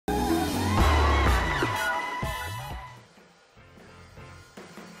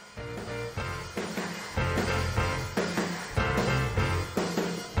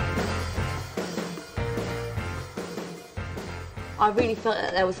I really felt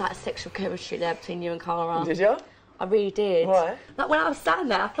that there was like sexual chemistry there between you and Cara. Did you? I really did. Why? Like when I was standing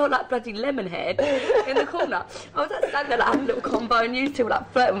there, I felt like bloody Lemonhead in the corner. I was like standing there like having a little combo and you two were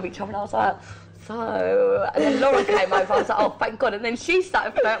like flirting with each other and I was like, so... And then Laura came over, I was like, oh thank God, and then she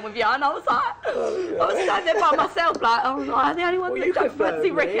started flirting with you and I was like, I was standing there by myself like, oh, I'm the only one that don't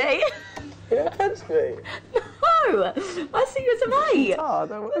fancy Ricky. Yeah, fancy me. No, I see you as a mate. Oh,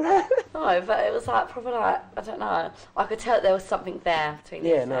 don't No, but it was like probably like, I don't know. I could tell there was something there between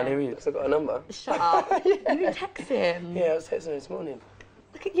you. Yeah, no, there is. I got a number. Shut up. You didn't text him. Yeah, I was texting him this morning.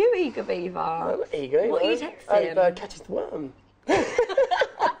 Look at you, eager beaver. I'm not eager. What are you texting? Bird catches the worm.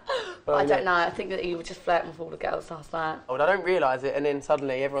 I don't know, I think that you were just flirting with all the girls last night. Oh, I don't realise it, and then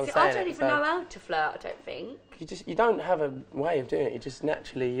suddenly everyone's saying it. I don't even know how to flirt, I don't think. You don't have a way of doing it, you're just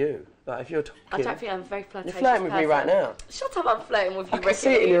naturally you. Like, if you're talking... I don't think I'm a very flirtatious You're flirting with me right now. Shut up, I'm flirting with you, Ricky. I can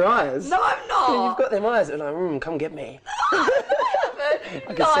see it in your eyes. No, I'm not. You've got them eyes that are like, come get me. I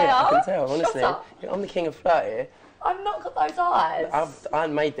can see it, I can tell, honestly. I'm the king of flirt here. I've not got those eyes. I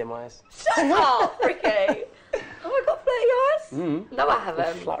made them eyes. Shut up, Ricky. Have I got flirty eyes? No, I haven't.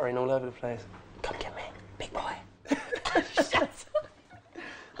 I'm fluttering all over the place. Come get me, big boy. Shut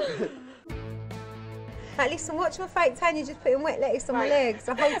up. Like, listen, watch my fake tan, you're just putting wet lettuce on my legs.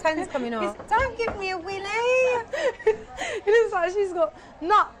 The whole tan's coming off. Don't give me a willy. It looks like she's got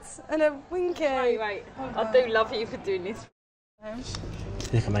nuts and a winky. Wait. I do love you for doing this. You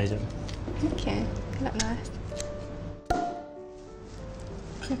look amazing. Thank you. You look nice.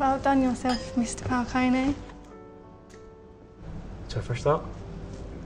 You've outdone yourself, Mr. Falcone. So, first start?